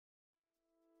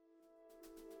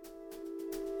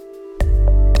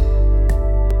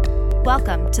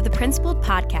Welcome to the Principled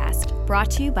Podcast,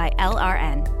 brought to you by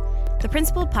LRN. The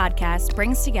Principled Podcast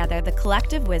brings together the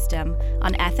collective wisdom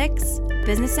on ethics,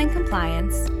 business and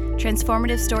compliance,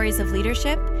 transformative stories of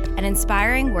leadership, and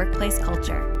inspiring workplace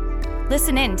culture.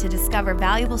 Listen in to discover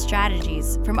valuable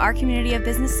strategies from our community of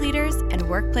business leaders and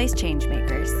workplace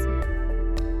changemakers.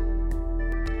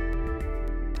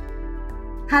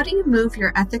 How do you move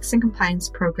your ethics and compliance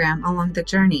program along the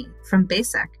journey from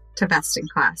basic to best in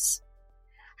class?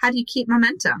 How do you keep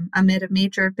momentum amid a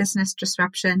major business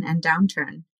disruption and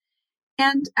downturn?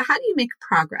 And how do you make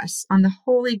progress on the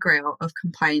holy grail of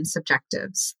compliance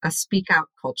objectives, a speak out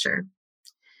culture?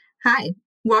 Hi,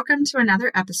 welcome to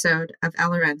another episode of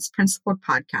LRN's Principled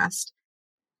Podcast.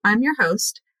 I'm your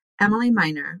host, Emily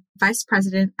Miner, Vice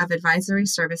President of Advisory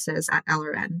Services at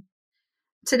LRN.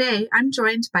 Today, I'm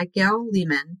joined by Gail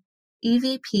Lehman,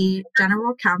 EVP,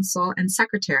 General Counsel and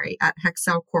Secretary at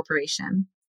Hexcel Corporation.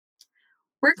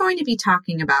 We're going to be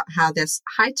talking about how this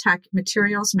high-tech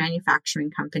materials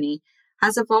manufacturing company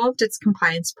has evolved its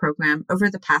compliance program over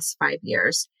the past 5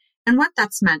 years and what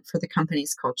that's meant for the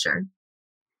company's culture.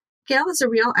 Gail is a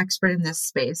real expert in this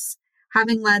space,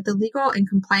 having led the legal and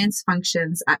compliance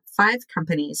functions at 5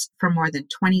 companies for more than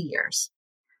 20 years.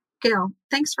 Gail,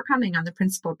 thanks for coming on the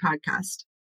Principled Podcast.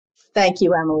 Thank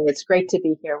you, Emily. It's great to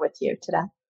be here with you today.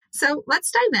 So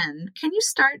let's dive in. Can you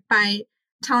start by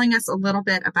telling us a little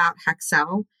bit about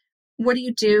Hexcel? What do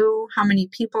you do? How many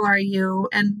people are you?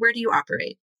 And where do you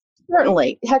operate?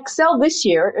 Certainly. Hexcel this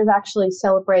year is actually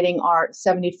celebrating our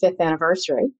 75th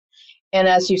anniversary. And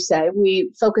as you say,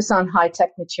 we focus on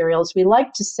high-tech materials. We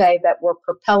like to say that we're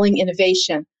propelling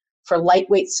innovation for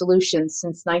lightweight solutions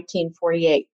since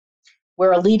 1948.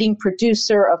 We're a leading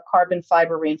producer of carbon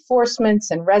fiber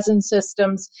reinforcements and resin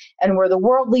systems, and we're the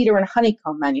world leader in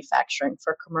honeycomb manufacturing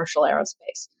for commercial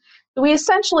aerospace. So we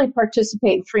essentially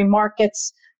participate in 3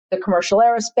 markets: the commercial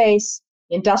aerospace,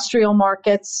 industrial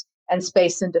markets, and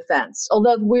space and defense.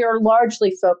 Although we are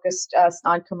largely focused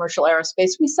on commercial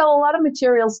aerospace, we sell a lot of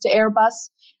materials to Airbus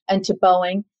and to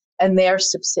Boeing and their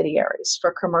subsidiaries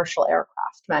for commercial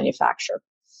aircraft manufacture.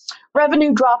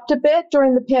 Revenue dropped a bit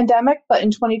during the pandemic, but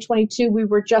in 2022, we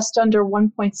were just under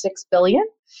 $1.6 billion.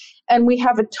 And we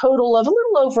have a total of a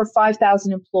little over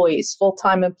 5,000 employees,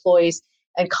 full-time employees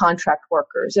and contract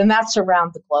workers. And that's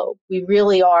around the globe. We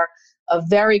really are a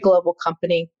very global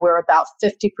company. We're about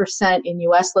 50% in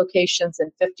U.S. locations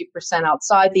and 50%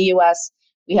 outside the U.S.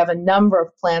 We have a number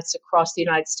of plants across the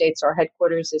United States. Our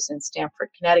headquarters is in Stamford,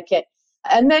 Connecticut.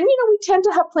 And then, we tend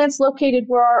to have plants located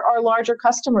where our larger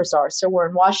customers are. So we're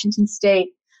in Washington State,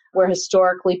 where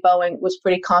historically Boeing was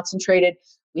pretty concentrated.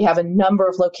 We have a number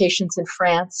of locations in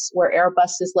France where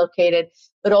Airbus is located,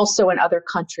 but also in other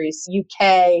countries,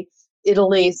 UK,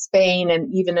 Italy, Spain,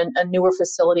 and even a newer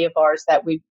facility of ours that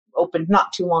we opened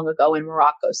not too long ago in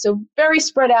Morocco. So very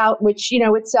spread out, which,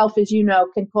 itself, as you know,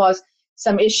 can cause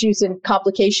some issues and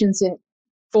complications in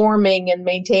forming and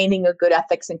maintaining a good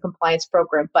ethics and compliance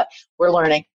program, but we're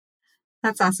learning.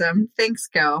 That's awesome. Thanks,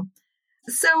 Gail.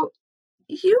 So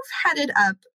you've headed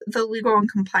up the legal and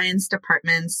compliance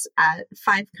departments at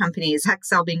 5 companies,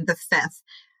 Hexcel being the 5th.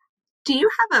 Do you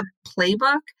have a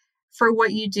playbook for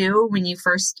what you do when you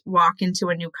first walk into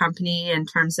a new company in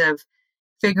terms of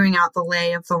figuring out the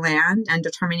lay of the land and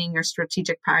determining your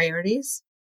strategic priorities?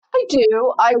 I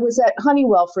do. I was at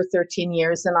Honeywell for 13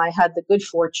 years, and I had the good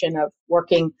fortune of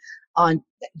working on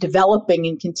developing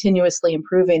and continuously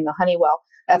improving the Honeywell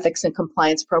ethics and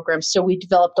compliance program. So we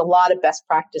developed a lot of best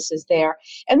practices there.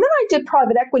 And then I did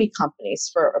private equity companies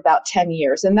for about 10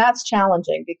 years. And that's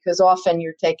challenging because often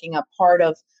you're taking a part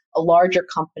of a larger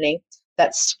company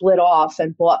that's split off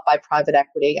and bought by private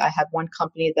equity. I had one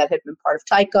company that had been part of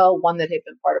Tyco, one that had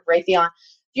been part of Raytheon.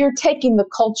 You're taking the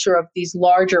culture of these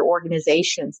larger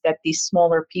organizations that these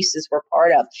smaller pieces were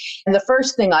part of. And the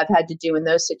first thing I've had to do in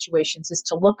those situations is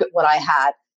to look at what I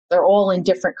had. They're all in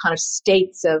different kind of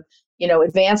states of,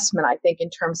 advancement, I think, in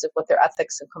terms of what their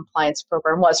ethics and compliance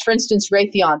program was. For instance,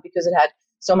 Raytheon, because it had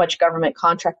so much government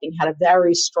contracting, had a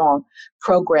very strong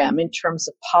program in terms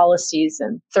of policies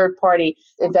and third-party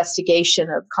investigation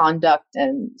of conduct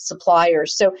and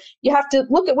suppliers. So you have to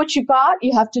look at what you got.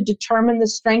 You have to determine the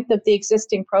strength of the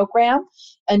existing program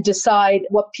and decide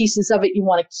what pieces of it you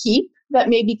want to keep that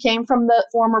maybe came from the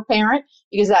former parent,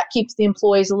 because that keeps the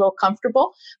employees a little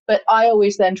comfortable. But I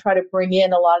always then try to bring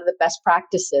in a lot of the best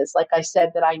practices, like I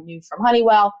said, that I knew from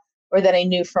Honeywell or that I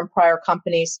knew from prior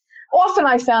companies. Often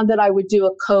I found that I would do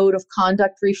a code of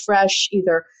conduct refresh,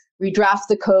 either redraft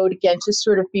the code again to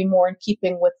sort of be more in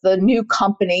keeping with the new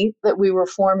company that we were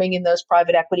forming in those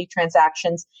private equity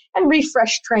transactions, and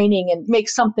refresh training and make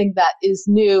something that is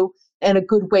new and a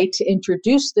good way to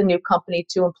introduce the new company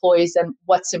to employees and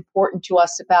what's important to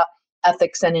us about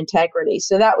ethics and integrity.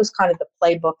 So that was kind of the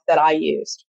playbook that I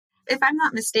used. If I'm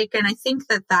not mistaken, I think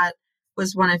that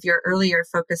was one of your earlier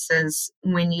focuses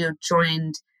when you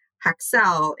joined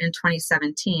Hexcel in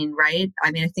 2017, right?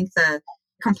 I mean, I think the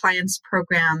compliance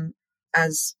program,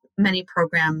 as many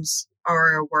programs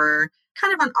are, were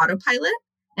kind of on autopilot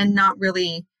and not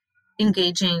really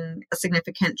engaging a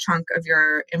significant chunk of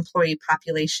your employee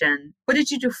population. What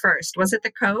did you do first? Was it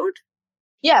the code?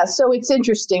 Yeah, so it's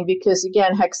interesting because,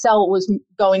 again, Hexcel was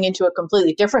going into a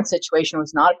completely different situation. It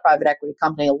was not a private equity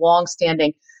company, a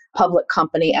long-standing public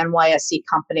company, NYSE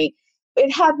company.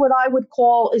 It had what I would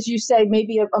call, as you say,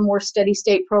 maybe a more steady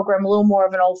state program, a little more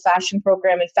of an old-fashioned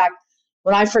program. In fact,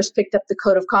 when I first picked up the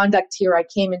code of conduct here, I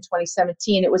came in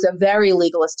 2017. It was a very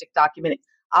legalistic document. It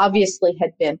obviously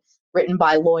had been written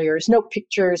by lawyers, no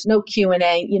pictures, no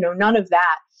Q&A, none of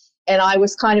that. And I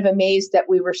was kind of amazed that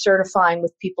we were certifying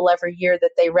with people every year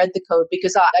that they read the code,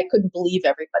 because I couldn't believe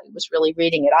everybody was really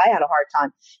reading it. I had a hard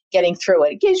time getting through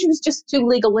it. It was just too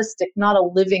legalistic, not a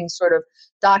living sort of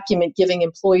document giving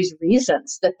employees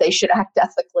reasons that they should act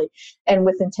ethically and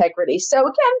with integrity. So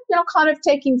again, kind of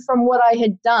taking from what I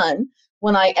had done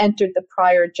when I entered the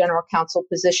prior general counsel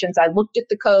positions, I looked at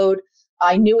the code.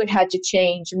 I knew it had to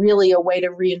change, really a way to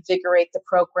reinvigorate the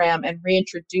program and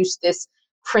reintroduce this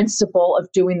principle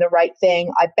of doing the right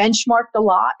thing. I benchmarked a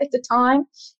lot at the time.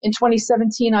 In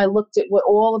 2017, I looked at what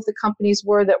all of the companies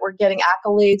were that were getting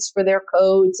accolades for their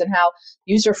codes and how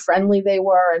user-friendly they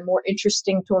were and more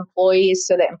interesting to employees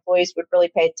so that employees would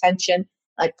really pay attention.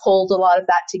 I pulled a lot of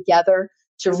that together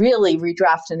to really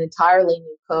redraft an entirely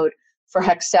new code for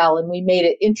Hexcel, and we made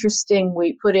it interesting.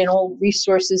 We put in all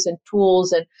resources and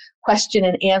tools and question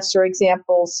and answer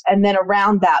examples. And then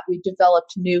around that, we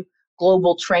developed new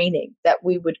global training that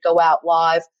we would go out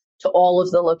live to all of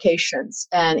the locations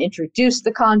and introduce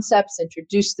the concepts,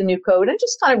 introduce the new code, and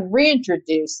just kind of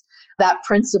reintroduce that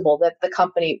principle that the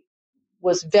company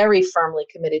was very firmly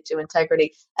committed to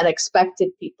integrity and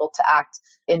expected people to act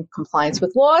in compliance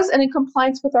with laws and in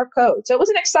compliance with our code. So it was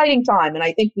an exciting time, and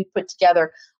I think we put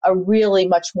together a really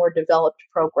much more developed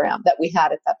program that we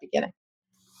had at that beginning.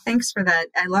 Thanks for that.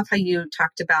 I love how you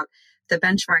talked about the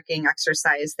benchmarking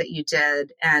exercise that you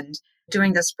did and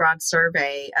doing this broad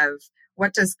survey of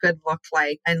what does good look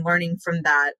like and learning from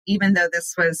that. Even though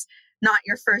this was not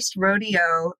your first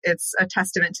rodeo, it's a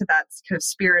testament to that kind of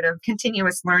spirit of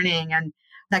continuous learning. And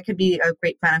that could be a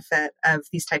great benefit of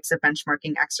these types of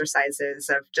benchmarking exercises,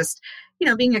 of just,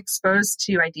 being exposed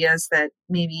to ideas that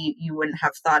maybe you wouldn't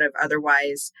have thought of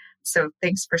otherwise. So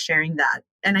thanks for sharing that.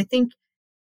 And I think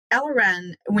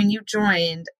LRN, when you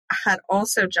joined, had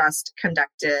also just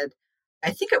conducted,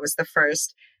 I think it was the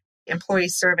first employee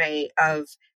survey of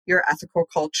your ethical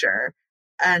culture.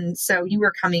 And so you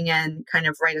were coming in kind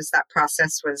of right as that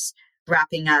process was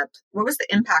wrapping up. What was the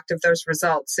impact of those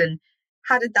results, and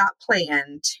how did that play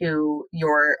into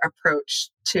your approach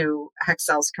to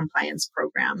Hexcel's compliance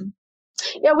program?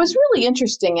 Yeah, it was really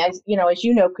interesting, as you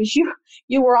know, because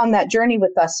you were on that journey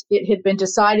with us. It had been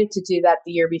decided to do that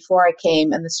the year before I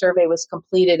came, and the survey was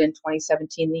completed in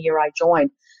 2017, the year I joined.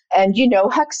 And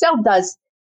Hexcel does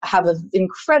have an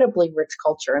incredibly rich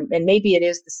culture, and maybe it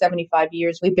is the 75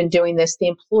 years we've been doing this. The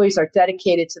employees are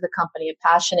dedicated to the company and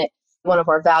passionate. One of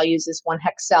our values is One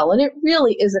Hexcel, and it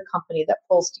really is a company that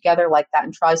pulls together like that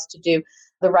and tries to do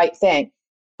the right thing.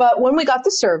 But when we got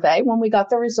the survey, when we got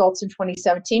the results in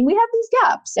 2017, we had these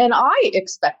gaps, and I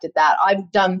expected that.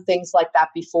 I've done things like that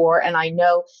before, and I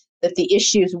know that the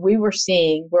issues we were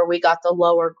seeing where we got the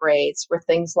lower grades were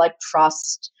things like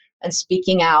trust and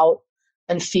speaking out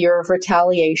and fear of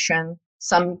retaliation,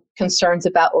 some concerns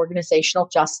about organizational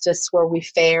justice where we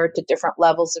fared to different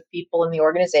levels of people in the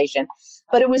organization.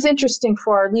 But it was interesting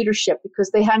for our leadership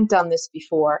because they hadn't done this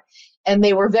before. And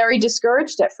they were very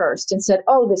discouraged at first and said,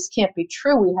 oh, this can't be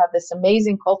true. We have this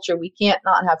amazing culture. We can't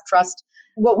not have trust.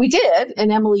 What we did,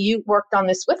 and Emily, you worked on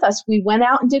this with us, we went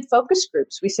out and did focus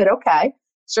groups. We said, okay,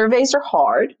 surveys are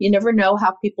hard. You never know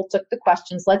how people took the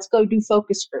questions. Let's go do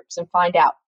focus groups and find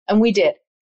out. And we did.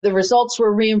 The results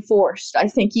were reinforced, I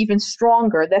think even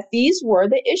stronger, that these were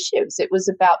the issues. It was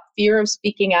about fear of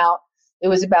speaking out. It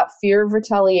was about fear of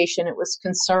retaliation. It was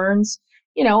concerns,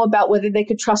 about whether they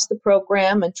could trust the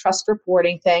program and trust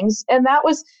reporting things. And that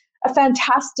was a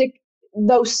fantastic,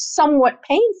 though somewhat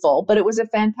painful, but it was a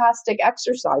fantastic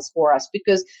exercise for us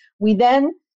because we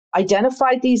then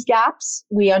identified these gaps.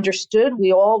 We understood,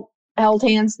 we all held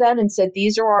hands then and said,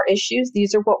 these are our issues.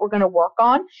 These are what we're going to work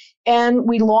on. And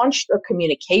we launched a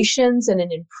communications and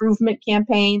an improvement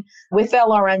campaign with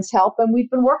LRN's help. And we've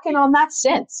been working on that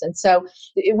since. And so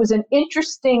it was an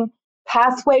interesting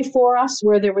pathway for us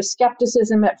where there was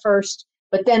skepticism at first,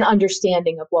 but then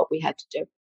understanding of what we had to do.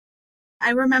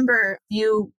 I remember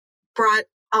you brought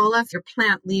all of your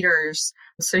plant leaders,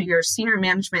 so your senior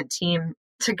management team,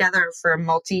 together for a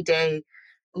multi-day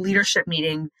leadership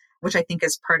meeting, which I think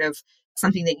is part of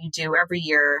something that you do every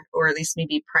year, or at least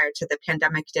maybe prior to the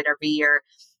pandemic did every year.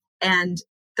 And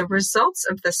the results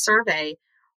of the survey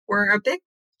were a big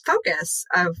focus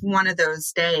of one of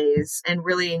those days, and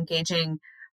really engaging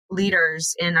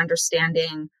leaders in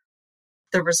understanding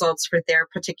the results for their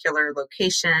particular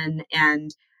location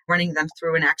and running them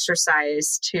through an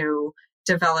exercise to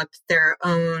develop their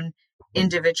own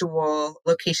individual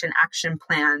location action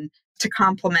plan to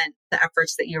complement the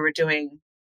efforts that you were doing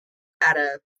at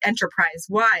a enterprise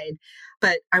wide.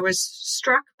 But I was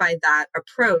struck by that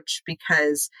approach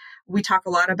because we talk a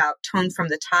lot about tone from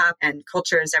the top and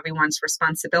culture is everyone's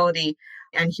responsibility.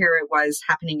 And here it was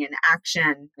happening in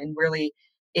action and really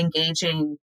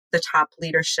engaging the top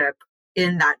leadership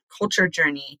in that culture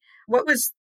journey. What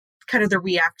was kind of the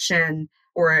reaction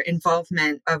or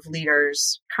involvement of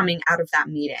leaders coming out of that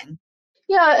meeting?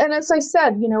 Yeah, and as I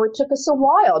said, it took us a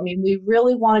while. I mean, we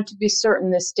really wanted to be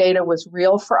certain this data was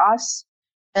real for us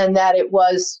and that it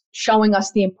was showing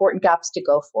us the important gaps to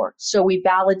go for. So we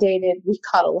validated, we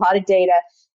cut a lot of data.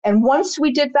 And once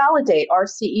we did validate, our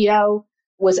CEO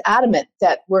was adamant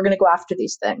that we're going to go after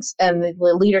these things. And the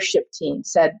leadership team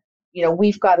said,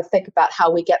 we've got to think about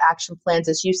how we get action plans,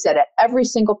 as you said, at every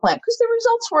single plant, because the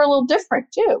results were a little different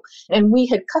too. And we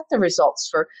had cut the results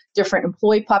for different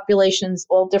employee populations,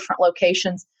 all different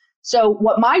locations. So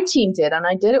what my team did, and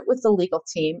I did it with the legal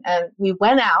team, and we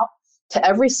went out to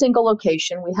every single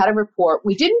location. We had a report.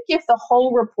 We didn't give the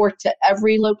whole report to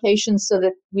every location so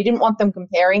that we didn't want them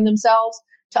comparing themselves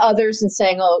to others and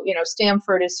saying,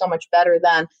 Stanford is so much better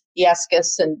than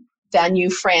Iescas and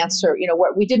Danube, France, or,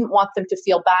 we didn't want them to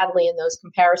feel badly in those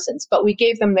comparisons, but we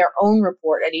gave them their own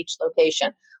report at each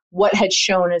location, what had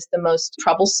shown as the most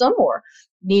troublesome or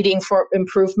needing for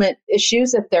improvement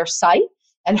issues at their site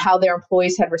and how their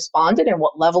employees had responded and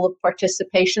what level of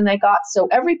participation they got. So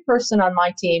every person on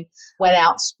my team went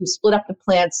out, we split up the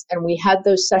plants, and we had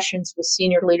those sessions with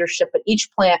senior leadership at each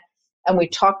plant, and we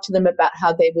talked to them about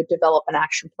how they would develop an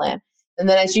action plan. And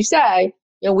then, as you say,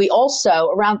 we also,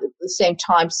 around the same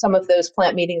time, some of those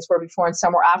plant meetings were before and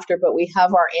some were after, but we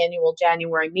have our annual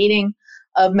January meeting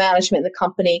of management in the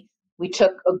company. We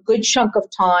took a good chunk of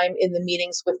time in the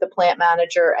meetings with the plant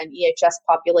manager and EHS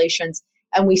populations,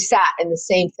 and we sat in the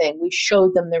same thing. We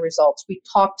showed them the results. We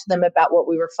talked to them about what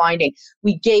we were finding.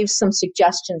 We gave some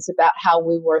suggestions about how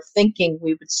we were thinking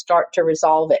we would start to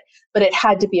resolve it, but it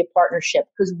had to be a partnership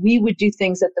because we would do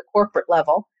things at the corporate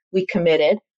level. We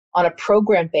committed on a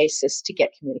program basis to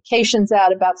get communications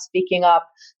out about speaking up,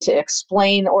 to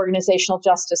explain organizational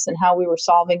justice and how we were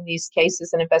solving these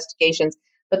cases and investigations.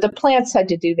 But the plants had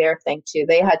to do their thing too.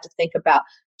 They had to think about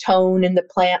tone in the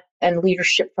plant and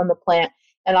leadership from the plant.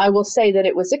 And I will say that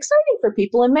it was exciting for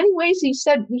people. In many ways, you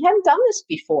said, we hadn't done this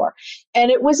before.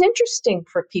 And it was interesting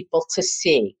for people to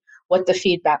see what the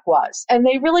feedback was. And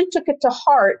they really took it to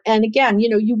heart. And again,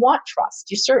 you want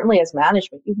trust. You certainly, as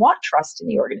management, you want trust in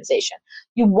the organization.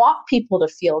 You want people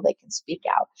to feel they can speak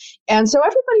out. And so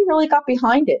everybody really got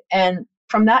behind it. And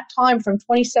from that time, from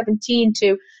 2017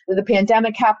 to the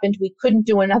pandemic happened, we couldn't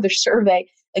do another survey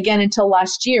again until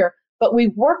last year. But we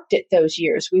worked it those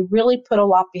years. We really put a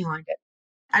lot behind it.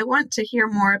 I want to hear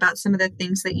more about some of the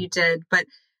things that you did. But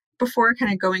before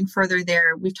kind of going further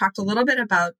there, we've talked a little bit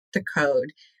about the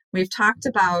code. We've talked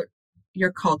about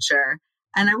your culture,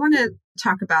 and I want to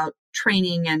talk about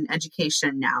training and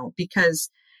education now, because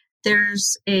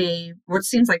there's what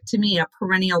seems like to me, a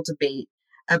perennial debate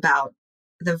about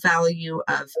the value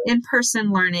of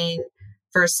in-person learning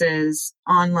versus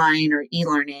online or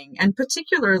e-learning, and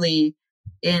particularly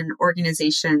in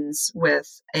organizations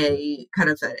with a kind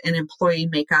of an employee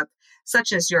makeup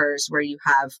such as yours, where you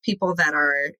have people that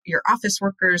are your office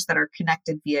workers that are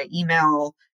connected via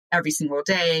email every single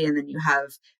day. And then you have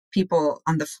people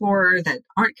on the floor that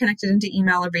aren't connected into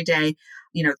email every day.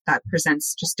 That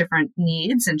presents just different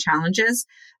needs and challenges.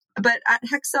 But at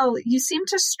Hexcel, you seem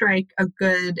to strike a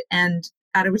good and,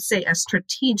 I would say, a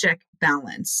strategic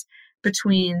balance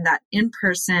between that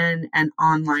in-person and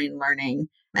online learning.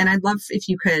 And I'd love if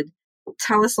you could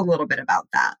tell us a little bit about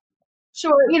that.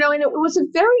 Sure. And it was a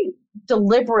very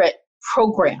deliberate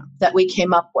program that we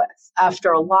came up with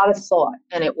after a lot of thought.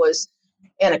 And it was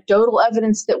anecdotal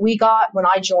evidence that we got. When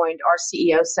I joined, our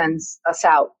CEO sends us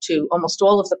out to almost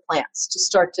all of the plants to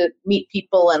start to meet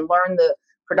people and learn the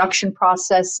production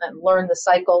process and learn the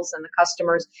cycles and the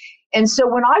customers. And so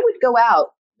when I would go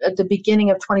out, at the beginning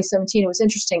of 2017, it was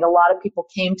interesting. A lot of people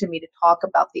came to me to talk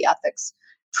about the ethics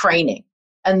training.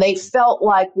 And they felt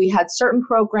like we had certain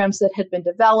programs that had been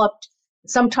developed.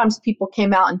 Sometimes people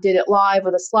came out and did it live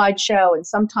with a slideshow. And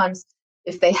sometimes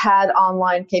if they had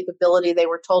online capability, they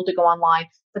were told to go online.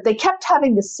 But they kept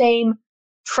having the same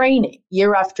training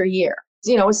year after year.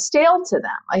 It was stale to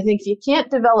them. I think if you can't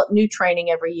develop new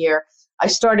training every year, I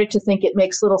started to think it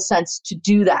makes little sense to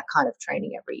do that kind of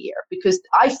training every year, because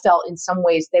I felt in some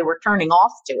ways they were turning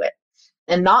off to it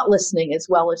and not listening as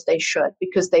well as they should,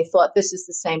 because they thought this is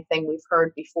the same thing we've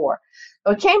heard before.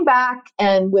 So I came back,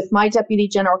 and with my deputy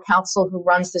general counsel who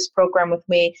runs this program with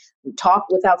me, we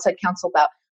talked with outside counsel about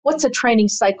what's a training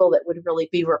cycle that would really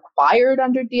be required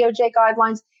under DOJ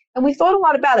guidelines. And we thought a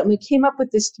lot about it. And we came up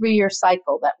with this 3-year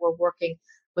cycle that we're working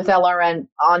with LRN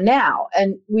on now.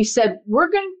 And we said, we're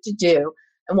going to do,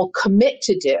 and we'll commit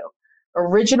to do,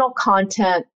 original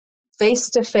content,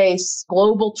 face-to-face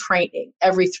global training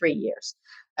every 3 years.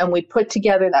 And we put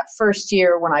together that first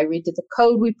year when I redid the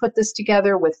code, we put this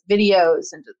together with videos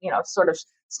and, sort of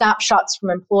snapshots from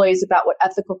employees about what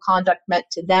ethical conduct meant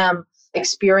to them,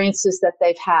 experiences that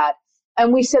they've had.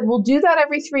 And we said, we'll do that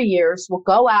every 3 years. We'll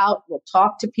go out, we'll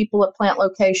talk to people at plant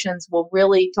locations, we'll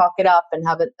really talk it up and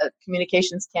have a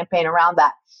communications campaign around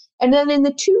that. And then in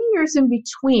the 2 years in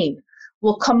between,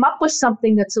 we'll come up with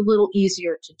something that's a little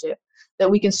easier to do, that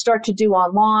we can start to do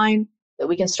online, that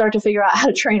we can start to figure out how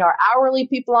to train our hourly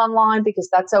people online, because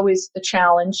that's always a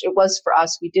challenge. It was for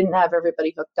us. We didn't have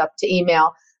everybody hooked up to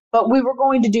email, but we were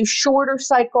going to do shorter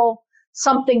cycle,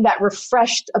 something that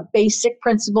refreshed a basic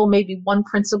principle, maybe one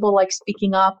principle like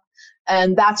speaking up.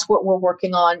 And that's what we're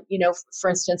working on, for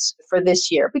instance, for this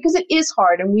year, because it is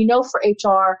hard. And we know for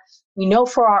HR, we know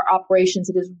for our operations,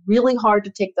 it is really hard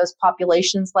to take those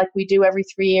populations like we do every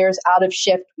 3 years out of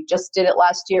shift. We just did it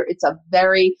last year. It's a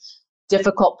very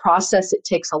difficult process. It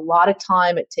takes a lot of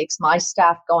time. It takes my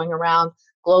staff going around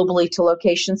globally to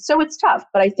locations. So it's tough.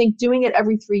 But I think doing it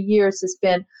every 3 years has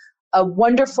been a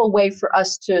wonderful way for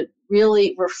us to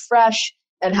really refresh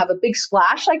and have a big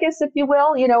splash, I guess, if you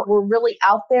will. We're really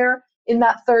out there in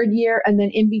that third year. And then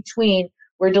in between,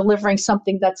 we're delivering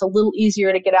something that's a little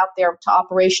easier to get out there to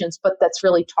operations, but that's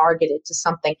really targeted to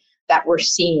something that we're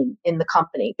seeing in the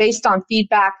company. Based on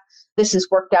feedback, this has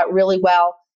worked out really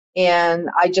well. And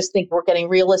I just think we're getting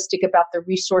realistic about the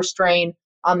resource drain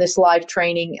on this live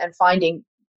training and finding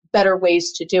better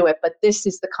ways to do it. But this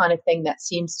is the kind of thing that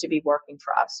seems to be working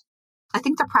for us. I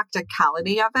think the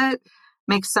practicality of it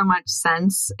makes so much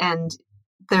sense. And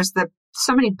there's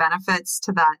so many benefits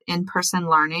to that in-person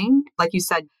learning. Like you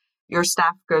said, your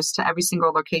staff goes to every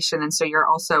single location. And so you're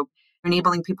also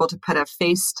enabling people to put a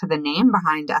face to the name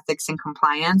behind ethics and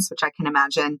compliance, which I can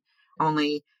imagine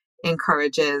only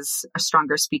encourages a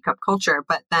stronger speak up culture.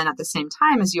 But then at the same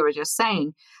time, as you were just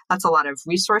saying, that's a lot of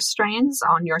resource strains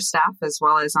on your staff as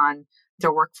well as on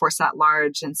the workforce at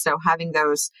large. And so having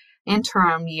those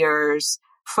interim years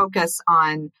focus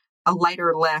on a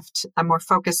lighter lift, a more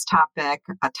focused topic,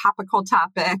 a topical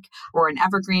topic, or an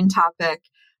evergreen topic,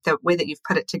 the way that you've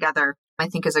put it together, I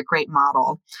think is a great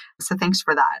model. So thanks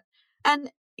for that.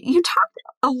 And you talked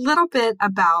a little bit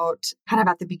about kind of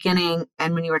at the beginning,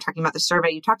 and when you were talking about the survey,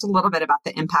 you talked a little bit about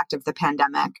the impact of the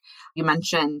pandemic. You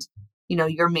mentioned,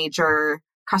 your major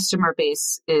customer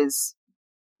base is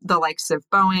the likes of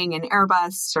Boeing and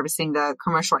Airbus, servicing the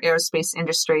commercial aerospace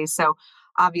industry. So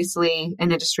obviously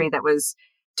an industry that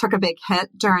took a big hit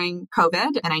during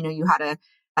COVID. And I know you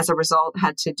as a result,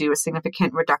 had to do a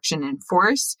significant reduction in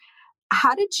force.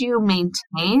 How did you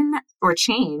maintain or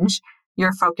change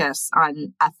your focus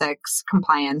on ethics,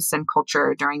 compliance, and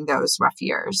culture during those rough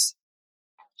years?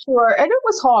 Sure. And it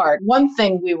was hard. One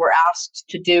thing we were asked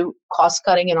to do cost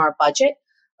cutting in our budget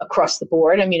across the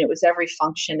board. I mean, it was every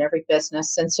function, every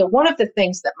business. And so one of the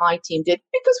things that my team did,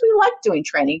 because we like doing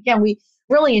training, again, we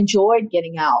really enjoyed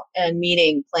getting out and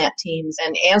meeting plant teams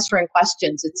and answering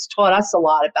questions. It's taught us a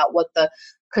lot about what the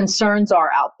concerns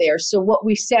are out there. So what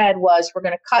we said was we're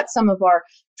going to cut some of our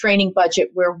training budget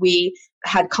where we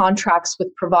had contracts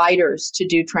with providers to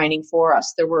do training for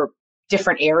us. There were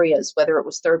different areas, whether it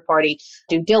was third-party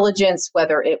due diligence,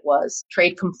 whether it was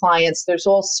trade compliance. There's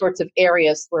all sorts of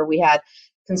areas where we had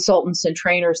consultants and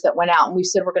trainers that went out. And we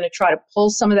said we're going to try to pull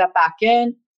some of that back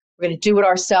in. We're going to do it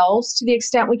ourselves to the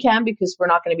extent we can because we're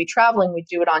not going to be traveling. We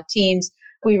do it on teams.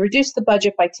 We reduced the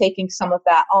budget by taking some of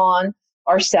that on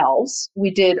ourselves. We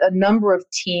did a number of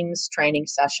teams training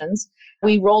sessions.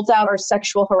 We rolled out our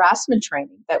sexual harassment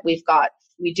training that we've got.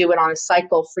 We do it on a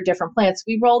cycle for different plants.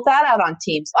 We rolled that out on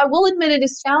teams. I will admit it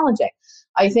is challenging.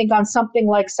 I think on something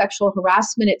like sexual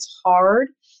harassment, it's hard.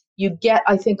 You get,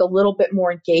 I think, a little bit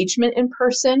more engagement in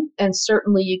person, and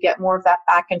certainly you get more of that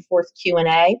back and forth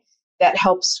Q&A that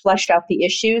helps flesh out the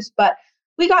issues. But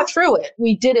we got through it.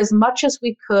 We did as much as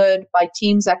we could by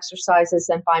Teams exercises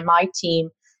and by my team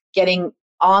getting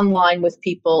online with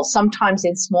people, sometimes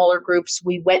in smaller groups.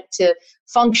 We went to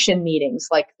function meetings,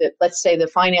 like let's say the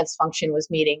finance function was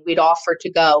meeting. We'd offer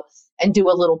to go and do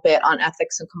a little bit on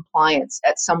ethics and compliance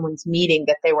at someone's meeting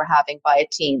that they were having via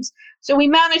Teams. So we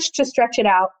managed to stretch it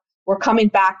out. We're coming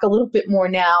back a little bit more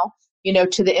now,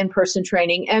 to the in-person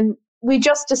training. And we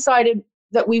just decided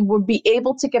that we would be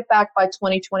able to get back by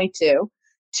 2022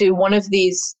 to one of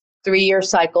these 3-year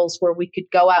cycles where we could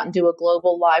go out and do a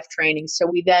global live training. So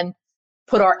we then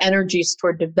put our energies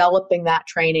toward developing that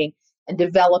training and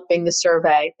developing the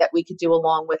survey that we could do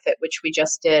along with it, which we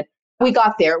just did. We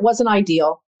got there. It wasn't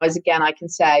ideal, as again, I can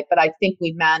say, but I think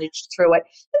we managed through it.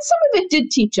 And some of it did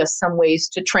teach us some ways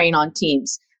to train on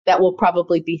teams that will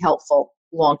probably be helpful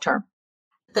long term.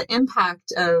 The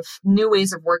impact of new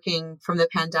ways of working from the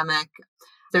pandemic,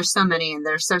 there's so many and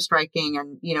they're so striking.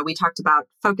 And, we talked about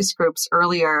focus groups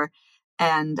earlier.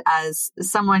 And as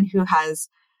someone who has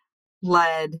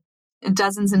led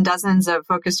dozens and dozens of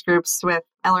focus groups with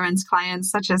LRN's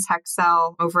clients, such as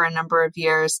Hexcel, over a number of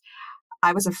years,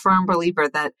 I was a firm believer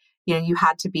that, you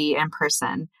had to be in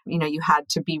person, you had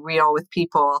to be real with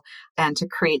people and to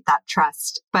create that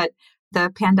trust. But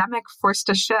the pandemic forced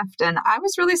a shift. And I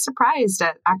was really surprised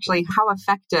at actually how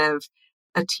effective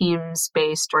a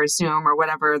Teams-based or Zoom or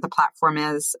whatever the platform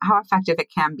is, how effective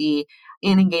it can be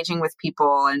in engaging with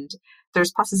people. And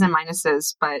there's pluses and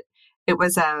minuses, but it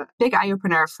was a big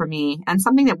eye-opener for me and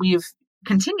something that we've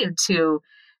continued to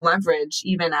leverage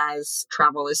even as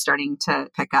travel is starting to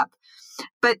pick up.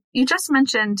 But you just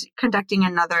mentioned conducting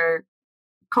another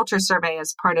culture survey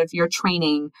as part of your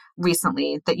training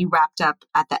recently that you wrapped up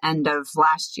at the end of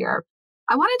last year.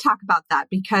 I want to talk about that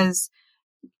because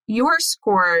your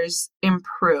scores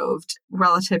improved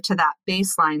relative to that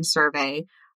baseline survey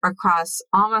across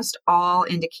almost all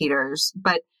indicators,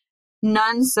 but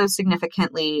none so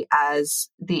significantly as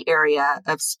the area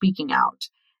of speaking out.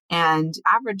 And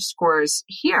average scores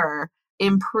here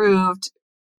improved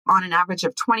on an average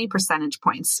of 20 percentage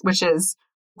points, which is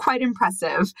quite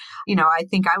impressive. I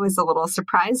think I was a little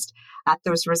surprised at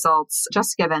those results,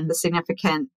 just given the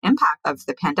significant impact of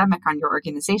the pandemic on your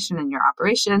organization and your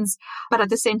operations. But at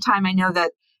the same time, I know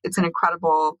that it's an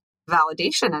incredible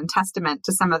validation and testament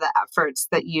to some of the efforts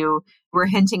that you were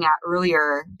hinting at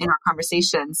earlier in our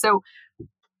conversation. So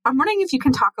I'm wondering if you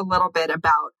can talk a little bit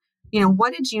about,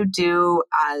 what did you do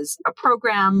as a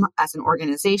program, as an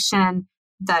organization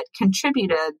that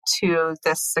contributed to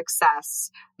this success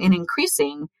in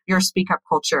increasing your speak up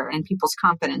culture and people's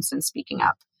confidence in speaking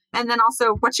up? And then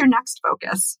also, what's your next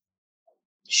focus?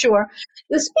 Sure.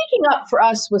 The speaking up for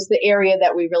us was the area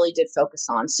that we really did focus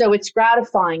on. So it's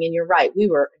gratifying, and you're right. We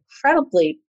were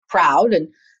incredibly proud and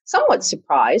somewhat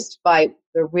surprised by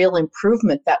the real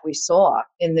improvement that we saw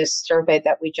in this survey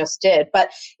that we just did.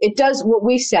 But it does what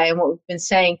we say and what we've been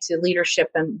saying to leadership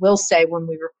and will say when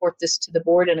we report this to the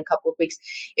board in a couple of weeks.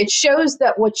 It shows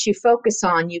that what you focus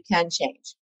on, you can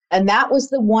change. And that was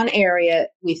the one area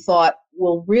we thought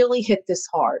will really hit this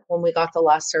hard when we got the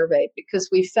last survey, because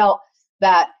we felt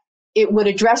that it would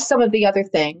address some of the other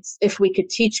things. If we could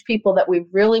teach people that we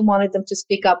really wanted them to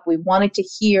speak up, we wanted to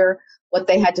hear what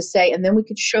they had to say, and then we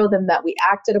could show them that we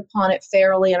acted upon it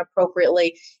fairly and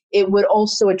appropriately, it would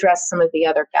also address some of the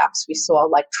other gaps we saw,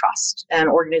 like trust and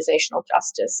organizational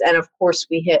justice. And of course,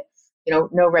 we hit,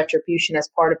 no retribution as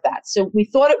part of that. So we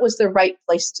thought it was the right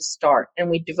place to start, and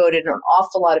we devoted an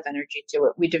awful lot of energy to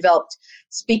it. We developed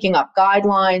speaking up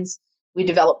guidelines. We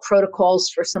developed protocols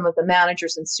for some of the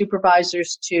managers and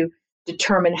supervisors to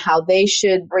determine how they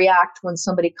should react when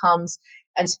somebody comes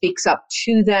and speaks up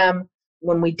to them.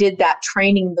 When we did that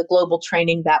training, the global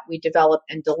training that we developed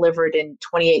and delivered in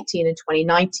 2018 and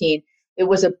 2019, it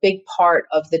was a big part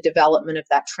of the development of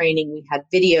that training. We had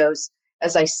videos,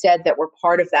 as I said, that were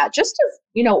part of that, just of,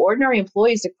 ordinary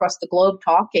employees across the globe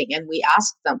talking. And we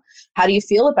asked them, how do you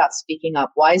feel about speaking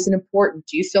up? Why is it important?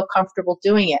 Do you feel comfortable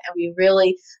doing it? And we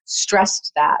really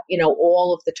stressed that,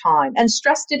 all of the time, and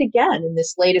stressed it again in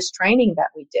this latest training that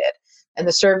we did. And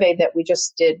the survey that we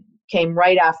just did came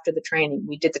right after the training.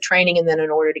 We did the training, and then in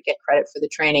order to get credit for the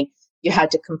training, you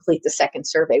had to complete the second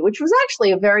survey, which was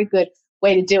actually a very good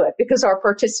way to do it because our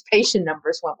participation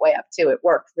numbers went way up too. It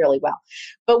worked really well.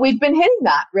 But we've been hitting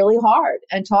that really hard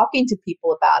and talking to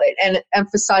people about it and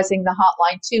emphasizing the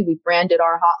hotline too. We branded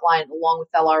our hotline along with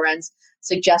LRN's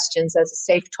suggestions as a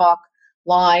safe talk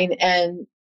line, and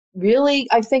really,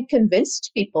 I think,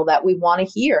 convinced people that we want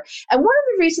to hear. And one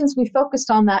of the reasons we focused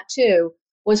on that too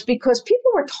was because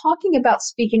people were talking about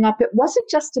speaking up. It wasn't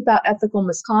just about ethical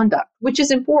misconduct, which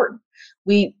is important.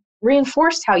 We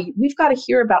reinforced we've got to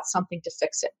hear about something to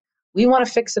fix it. We want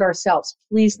to fix it ourselves.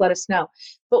 Please let us know.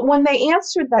 But when they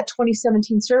answered that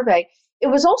 2017 survey, it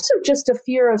was also just a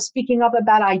fear of speaking up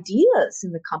about ideas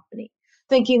in the company,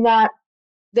 thinking that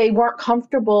they weren't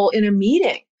comfortable in a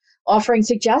meeting offering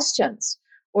suggestions,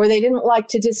 or they didn't like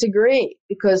to disagree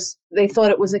because they thought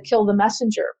it was a kill the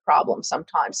messenger problem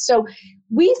sometimes. So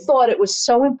we thought it was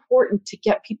so important to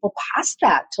get people past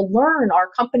that, to learn our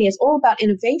company is all about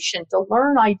innovation, to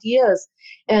learn ideas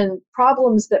and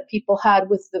problems that people had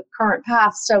with the current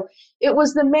path. So it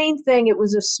was the main thing. It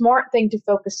was a smart thing to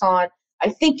focus on. I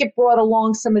think it brought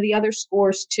along some of the other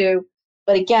scores too.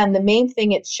 But again, the main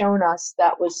thing it's shown us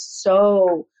that was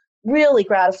so really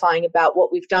gratifying about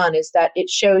what we've done is that it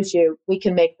shows you we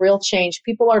can make real change.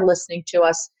 People are listening to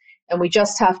us, and we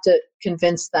just have to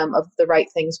convince them of the right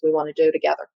things we want to do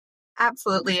together.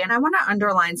 Absolutely. And I want to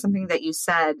underline something that you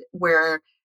said where,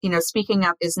 speaking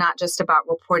up is not just about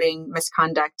reporting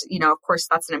misconduct. Of course,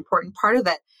 that's an important part of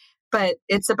it, but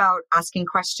it's about asking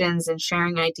questions and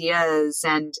sharing ideas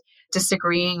and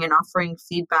disagreeing and offering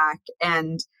feedback.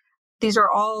 And these are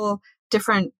all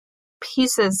different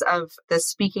pieces of the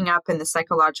speaking up and the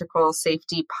psychological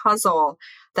safety puzzle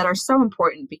that are so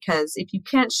important, because if you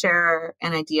can't share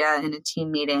an idea in a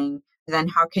team meeting, then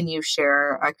how can you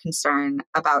share a concern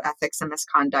about ethics and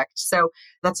misconduct? So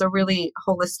that's a really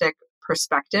holistic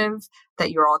perspective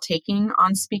that you're all taking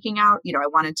on speaking out. I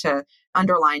wanted to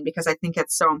underline because I think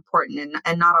it's so important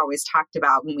and not always talked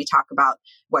about when we talk about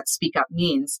what speak up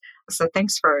means. So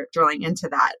thanks for drilling into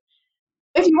that.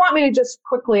 If you want me to just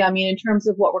quickly, in terms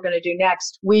of what we're going to do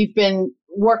next, we've been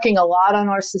working a lot on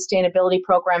our sustainability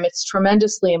program. It's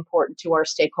tremendously important to our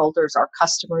stakeholders, our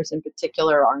customers in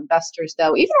particular, our investors,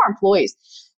 though, even our employees.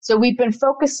 So we've been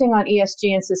focusing on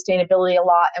ESG and sustainability a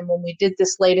lot. And when we did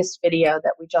this latest video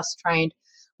that we just trained,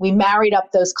 we married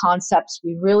up those concepts.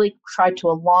 We really tried to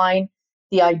align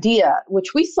the idea,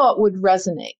 which we thought would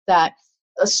resonate, that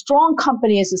a strong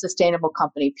company is a sustainable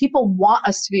company. People want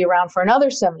us to be around for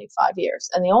another 75 years.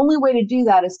 And the only way to do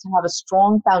that is to have a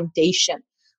strong foundation,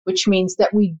 which means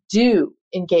that we do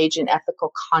engage in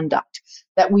ethical conduct,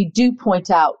 that we do point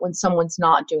out when someone's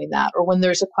not doing that, or when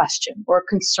there's a question or a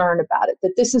concern about it,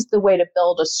 that this is the way to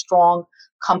build a strong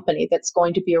company that's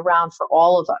going to be around for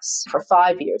all of us for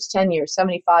 5 years, 10 years,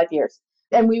 75 years.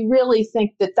 And we really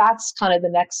think that that's kind of the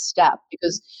next step,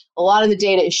 because a lot of the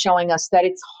data is showing us that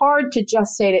it's hard to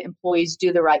just say to employees,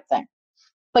 do the right thing.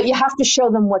 But you have to show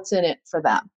them what's in it for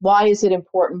them. Why is it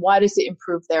important? Why does it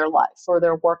improve their life or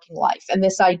their working life? And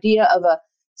this idea of a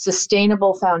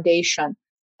sustainable foundation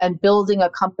and building a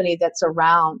company that's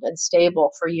around and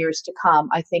stable for years to come,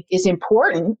 I think is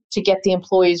important to get the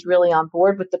employees really on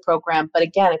board with the program. But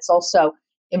again, it's also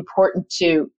important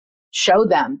to show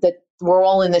them that we're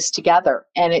all in this together,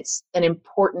 and it's an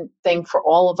important thing for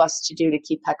all of us to do to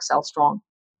keep Hexcel strong.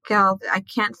 Gail, I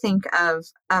can't think of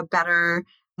a better,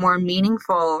 more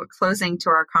meaningful closing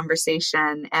to our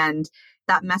conversation. And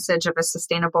that message of a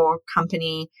sustainable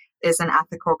company is an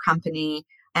ethical company,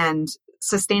 and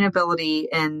sustainability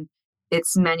in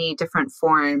its many different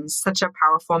forms, such a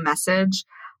powerful message.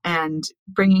 And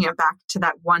bringing it back to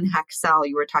that one Hexcel,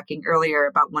 you were talking earlier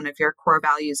about one of your core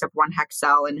values of one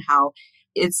Hexcel and how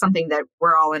it's something that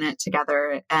we're all in it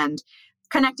together, and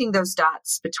connecting those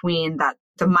dots between that,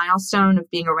 the milestone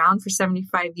of being around for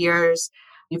 75 years,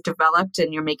 you've developed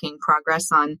and you're making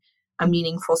progress on a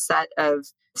meaningful set of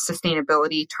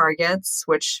sustainability targets,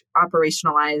 which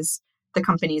operationalize the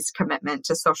company's commitment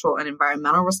to social and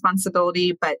environmental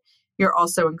responsibility, but you're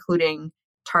also including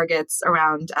targets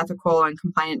around ethical and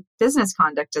compliant business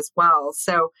conduct as well.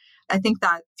 So I think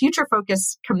that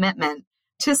future-focused commitment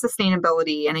to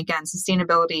sustainability, and again,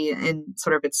 sustainability in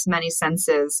sort of its many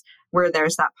senses, where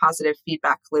there's that positive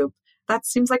feedback loop, that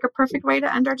seems like a perfect way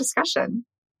to end our discussion.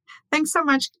 Thanks so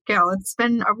much, Gail. It's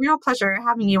been a real pleasure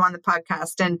having you on the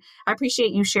podcast, and I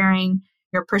appreciate you sharing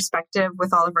your perspective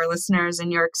with all of our listeners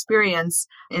and your experience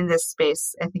in this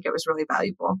space. I think it was really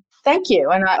valuable. Thank you.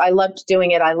 And I loved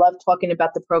doing it. I love talking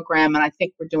about the program, and I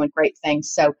think we're doing great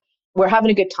things. So we're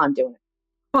having a good time doing it.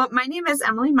 Well, my name is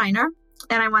Emily Miner,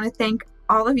 and I want to thank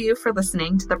all of you for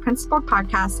listening to the Principled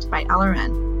Podcast by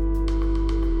LRN.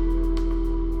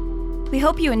 We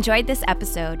hope you enjoyed this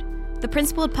episode. The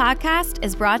Principled Podcast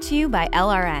is brought to you by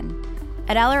LRN.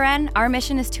 At LRN, our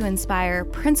mission is to inspire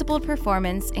principled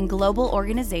performance in global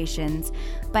organizations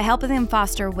by helping them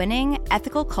foster winning,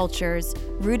 ethical cultures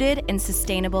rooted in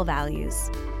sustainable values.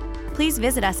 Please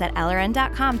visit us at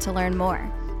LRN.com to learn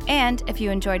more. And if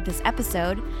you enjoyed this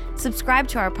episode, subscribe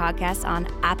to our podcast on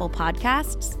Apple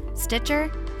Podcasts,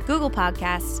 Stitcher, Google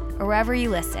Podcasts, or wherever you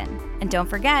listen. And don't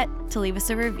forget to leave us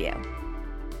a review.